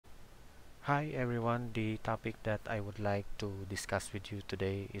Hi everyone, the topic that I would like to discuss with you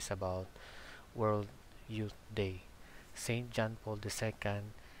today is about World Youth Day. Saint John Paul II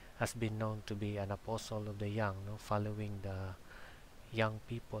has been known to be an apostle of the young, no, following the young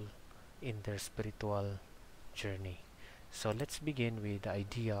people in their spiritual journey. So let's begin with the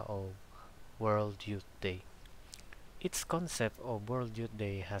idea of World Youth Day. Its concept of World Youth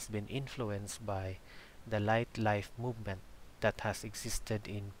Day has been influenced by the Light Life movement that has existed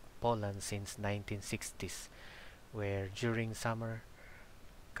in Poland since 1960s, where during summer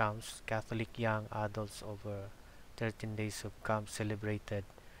camps, Catholic young adults over 13 days of camp celebrated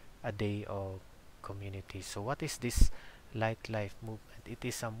a day of community. So what is this Light Life movement? It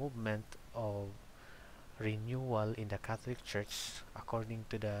is a movement of renewal in the Catholic Church according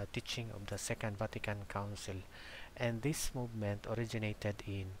to the teaching of the Second Vatican Council. And this movement originated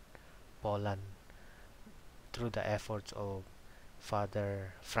in Poland through the efforts of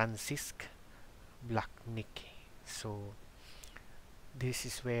Father Francisc Blachnicki. So this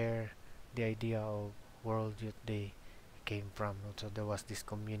is where the idea of World Youth Day came from. No? So there was this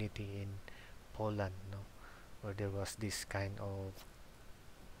community in Poland, no, where there was this kind of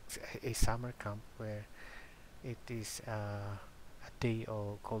a summer camp where it is a day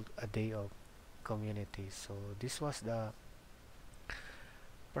of called a day of community. So this was the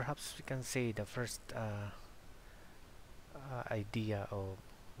perhaps we can say the first idea of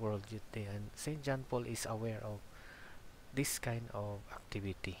World Youth Day, and Saint John Paul is aware of this kind of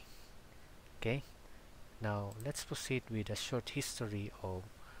activity. Okay, now let's proceed with a short history of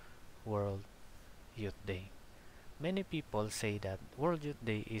World Youth Day. Many people say that World Youth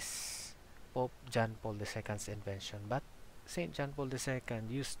Day is Pope John Paul II's invention, but Saint John Paul II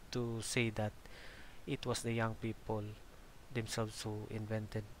used to say that it was the young people themselves who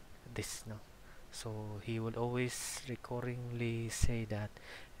invented this. No, so he would always recurringly say that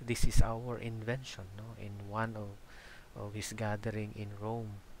this is our invention. No, in one of his gathering in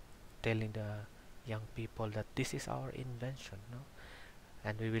Rome, telling the young people that this is our invention. No,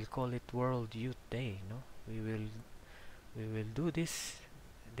 and we will call it World Youth Day. No, we will do this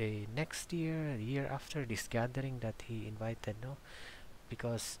the next year, year after this gathering that he invited. No,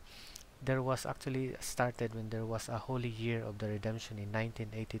 because there was actually started when there was a holy year of the redemption in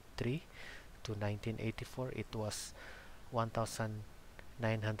 1983 to 1984. It was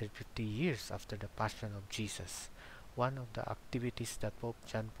 1950 years after the passion of Jesus. One of the activities that Pope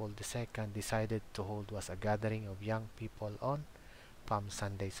John Paul II decided to hold was a gathering of young people on Palm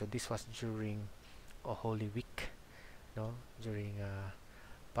Sunday. So this was during a Holy Week, no, during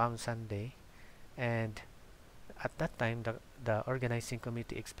Palm Sunday, and at that time the organizing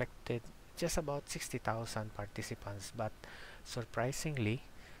committee expected just about 60,000 participants, but surprisingly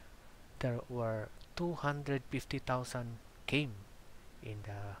there were 250,000 came in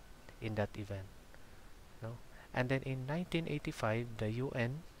that event, no. And then in 1985 the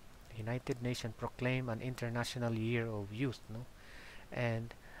UN, United Nations, proclaimed an international year of youth, no.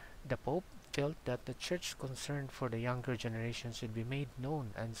 And the Pope felt that the church concern for the younger generation should be made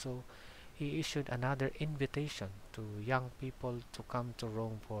known, and so he issued another invitation to young people to come to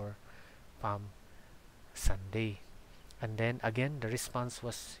Rome for Palm Sunday. And then again the response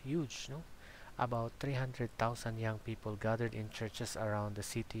was huge, no? About 300,000 young people gathered in churches around the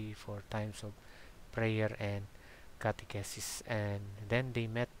city for times of prayer and catechesis, and then they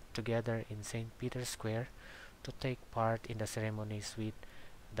met together in St. Peter's Square to take part in the ceremonies with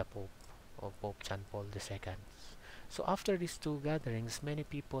the Pope, or Pope John Paul II. So after these two gatherings, many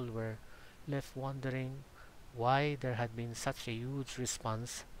people were left wondering why there had been such a huge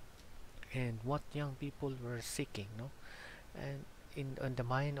response and what young people were seeking, no? And in the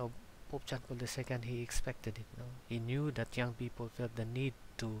mind of Pope John Paul II, he expected it, no? He knew that young people felt the need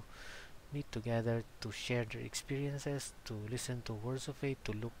to meet together, to share their experiences, to listen to words of faith,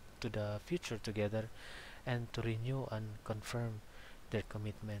 to look to the future together, and to renew and confirm their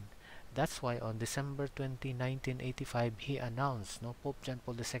commitment. That's why on December 20, 1985, he announced, no, Pope John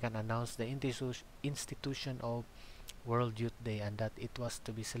Paul II announced the institution of World Youth Day, and that it was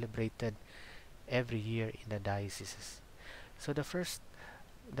to be celebrated every year in the dioceses. So the first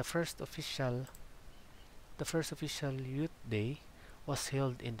official Youth Day was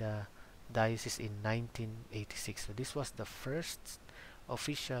held in the diocese in 1986. So this was the first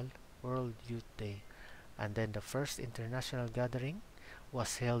official World Youth Day, and then the first international gathering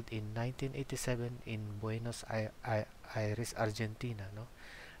was held in 1987 in Buenos Aires, Argentina. No,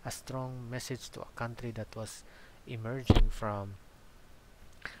 a strong message to a country that was emerging from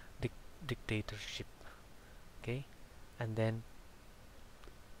dictatorship. Okay, and then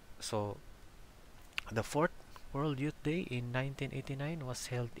so the fourth World Youth Day in 1989 was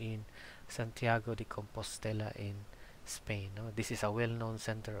held in Santiago de Compostela in Spain. No? This is a well-known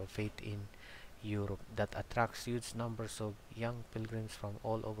center of faith in Europe that attracts huge numbers of young pilgrims from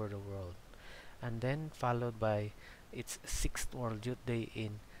all over the world. And then followed by its sixth World Youth Day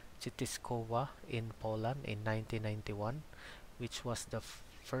in Chitiskowa in Poland in 1991, which was the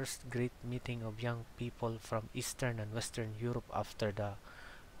first great meeting of young people from Eastern and Western Europe after the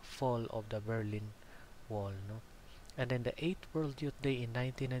fall of the Berlin Wall. No? And then the 8th World Youth Day in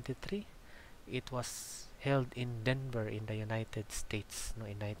 1993, it was held in Denver in the United States, no,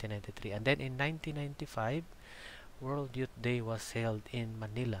 in 1993. And then in 1995, World Youth Day was held in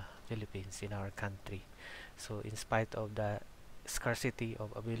Manila, Philippines, in our country. So in spite of the scarcity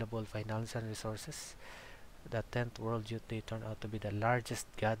of available financial resources, the 10th World Youth Day turned out to be the largest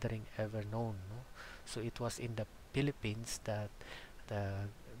gathering ever known. No? So it was in the Philippines that the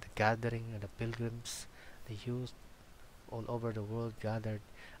gathering and the pilgrims, the youth all over the world gathered,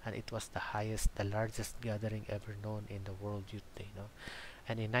 and it was the largest gathering ever known in the World Youth Day. No?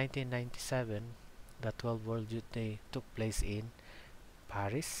 And in 1997, the 12th World Youth Day took place in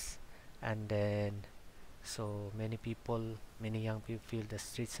Paris, and then so many young people filled the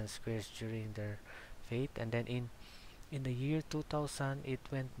streets and squares during their faith. And then in the year 2000, it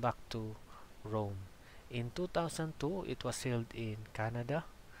went back to Rome. In 2002, it was held in Canada,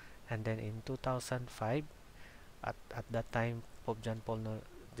 and then in 2005, at that time, Pope John Paul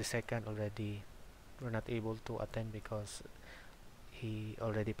II already were not able to attend because he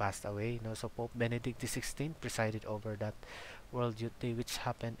already passed away. No, so Pope Benedict XVI presided over that World Youth Day, which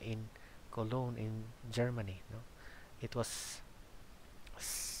happened in Cologne in Germany. No, it was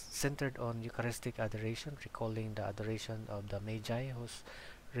centered on Eucharistic adoration, recalling the adoration of the Magi, whose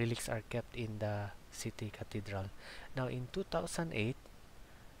relics are kept in the city cathedral. Now, in 2008,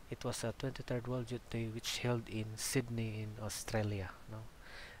 it was a 23rd World Youth Day, which held in Sydney in Australia. No?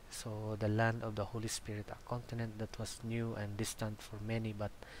 So the land of the Holy Spirit, a continent that was new and distant for many,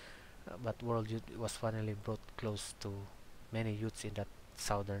 but World Youth was finally brought close to many youths in that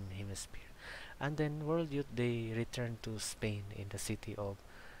southern hemisphere. And then World Youth Day returned to Spain in the city of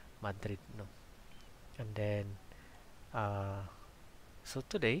Madrid. No? And then uh, so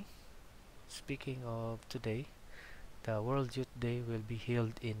today, speaking of today, the World Youth Day will be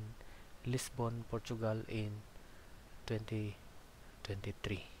held in Lisbon, Portugal in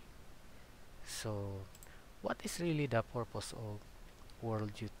 2023. So, what is really the purpose of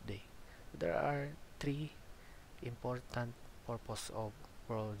World Youth Day? There are three important purposes of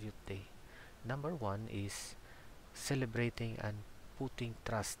World Youth Day. Number one is celebrating and putting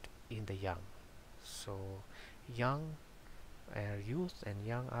trust in the young. So, young youth and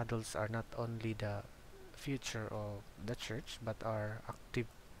young adults are not only the future of the church, but are active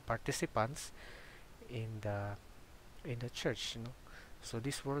participants in the church. You know? So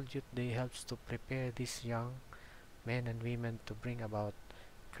this World Youth Day helps to prepare these young men and women to bring about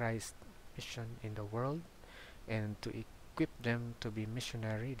Christ's mission in the world and to equip them to be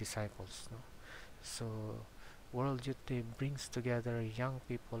missionary disciples. No? So World Youth Day brings together young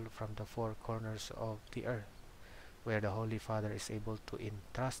people from the four corners of the earth, where the Holy Father is able to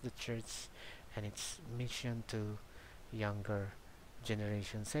entrust the church and its mission to younger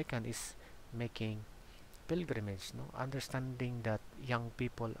generation. Second is making pilgrimage, no? Understanding that young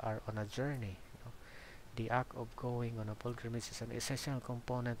people are on a journey. No? The act of going on a pilgrimage is an essential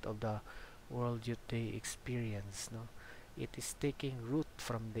component of the World Youth Day experience. No? It is taking root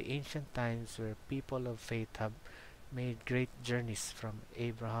from the ancient times where people of faith have made great journeys, from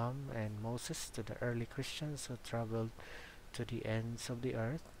Abraham and Moses to the early Christians who traveled to the ends of the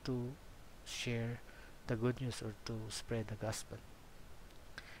earth to share the good news or to spread the gospel.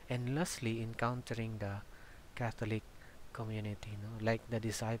 And lastly, encountering the Catholic community, no? Like the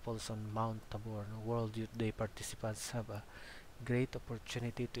disciples on Mount Tabor, no? World Youth Day participants have a great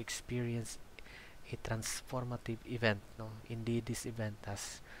opportunity to experience a transformative event. No? Indeed, this event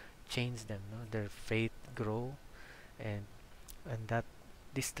has changed them. No? Their faith grow, and that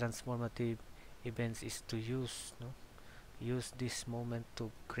this transformative events is to use this moment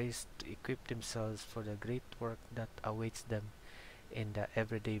to grace to equip themselves for the great work that awaits them in the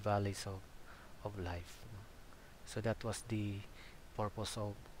everyday valleys of life. So that was the purpose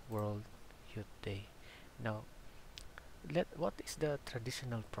of World Youth Day. Now, what is the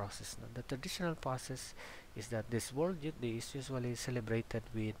traditional process? Now, the traditional process is that this World Youth Day is usually celebrated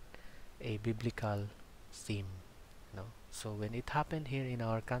with a biblical theme. No? So when it happened here in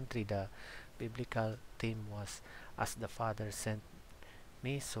our country, the biblical theme was, "As the Father sent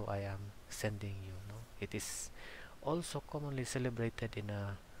me, so I am sending you." No? It is also commonly celebrated in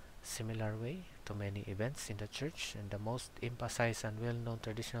a similar way to many events in the church, and the most emphasized and well-known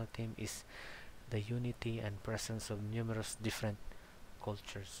traditional theme is the unity and presence of numerous different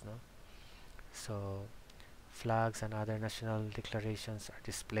cultures. No? So flags and other national declarations are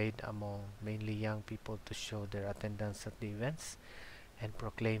displayed among mainly young people to show their attendance at the events and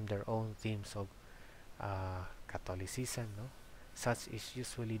proclaim their own themes of Catholicism. No? Such is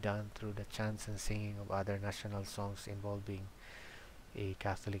usually done through the chants and singing of other national songs involving a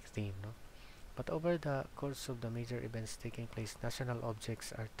Catholic theme. No? But over the course of the major events taking place, national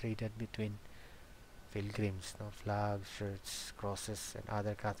objects are traded between pilgrims. No? Flags, shirts, crosses, and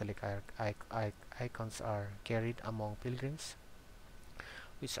other Catholic icons are carried among pilgrims,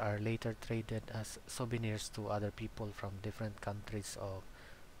 which are later traded as souvenirs to other people from different countries of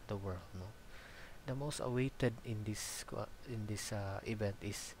the world. No? The most awaited in this event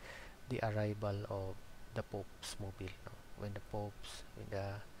is the arrival of the Pope's mobile. No? When the popes,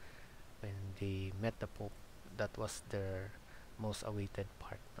 when they met the Pope, that was their most awaited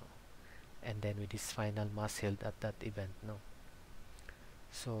part. No? And then with this final mass held at that event. No?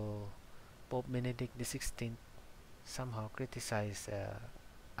 So Pope Benedict XVI somehow criticized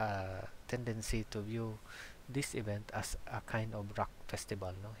a tendency to view this event as a kind of rock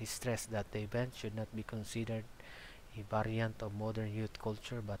festival. No? He stressed that the event should not be considered a variant of modern youth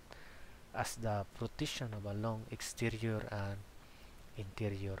culture, but as the fruition of a long exterior and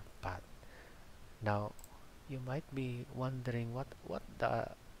interior path. Now, you might be wondering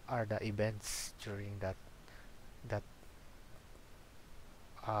are the events during that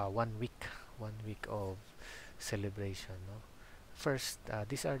 1 week of celebration. No? First,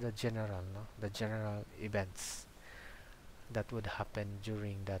 these are the general events that would happen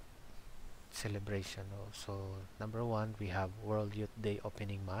during that celebration. No? So number one, we have World Youth Day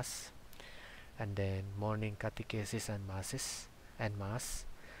opening mass, and then morning catechesis and mass,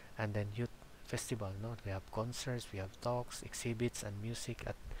 and then youth festival. No, we have concerts, we have talks, exhibits, and music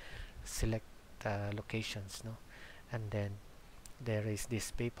at select locations. No, and then there is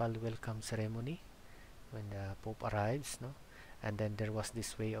this papal welcome ceremony when the Pope arrives. No, and then there was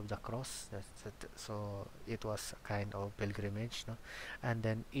this way of the cross. So it was a kind of pilgrimage. No, and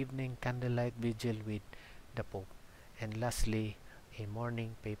then evening candlelight vigil with the Pope, and lastly a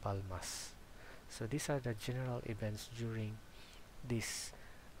morning papal mass. So these are the general events during this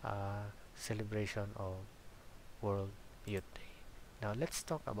celebration of World Youth Day. Now let's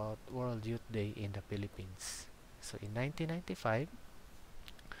talk about World Youth Day in the Philippines. So in 1995,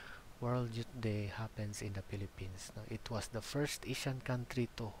 World Youth Day happens in the Philippines. Now, it was the first Asian country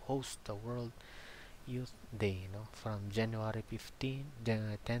to host the World Youth Day, from January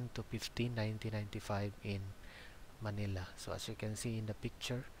 10 to 15, 1995 in Manila. So as you can see in the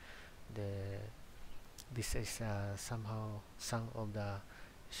picture, this is somehow some of the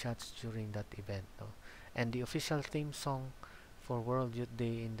shots during that event. And the official theme song for World Youth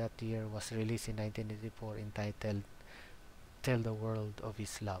Day in that year was released in 1984, entitled Tell the World of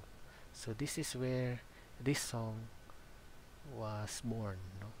His Love. So this is where this song was born,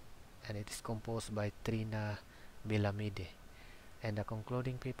 and it is composed by Trina Bilamide. And the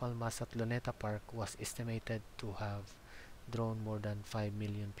concluding papal mass at Luneta Park was estimated to have drawn more than 5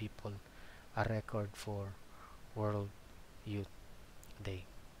 million people, a record for World Youth Day.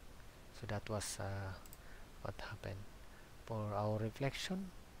 So that was what happened. For our reflection,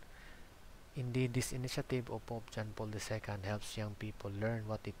 indeed, this initiative of Pope John Paul II helps young people learn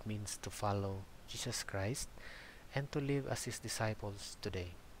what it means to follow Jesus Christ and to live as his disciples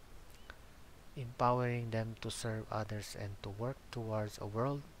today, empowering them to serve others and to work towards a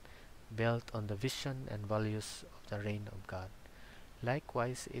world built on the vision and values of the reign of God.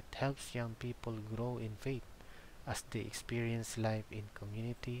 Likewise, it helps young people grow in faith as they experience life in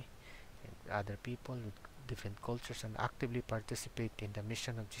community and other people with different cultures and actively participate in the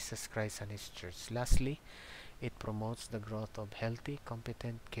mission of Jesus Christ and his church. Lastly, it promotes the growth of healthy,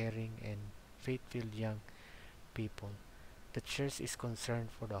 competent, caring, and faith-filled young people. The church is concerned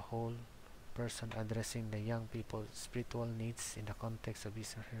for the whole person, addressing the young people's spiritual needs in the context of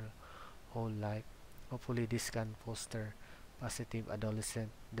his or her whole life. Hopefully, this can foster positive adolescent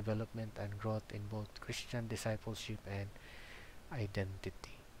development and growth in both Christian discipleship and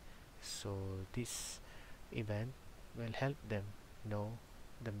identity. So this event will help them know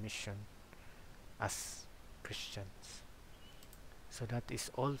the mission as Christians. So that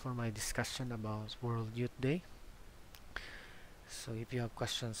is all for my discussion about World Youth Day. So if you have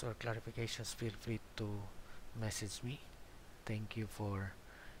questions or clarifications, feel free to message me. Thank you for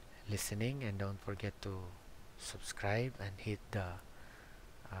listening, and don't forget to subscribe and hit the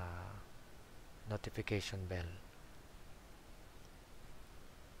notification bell.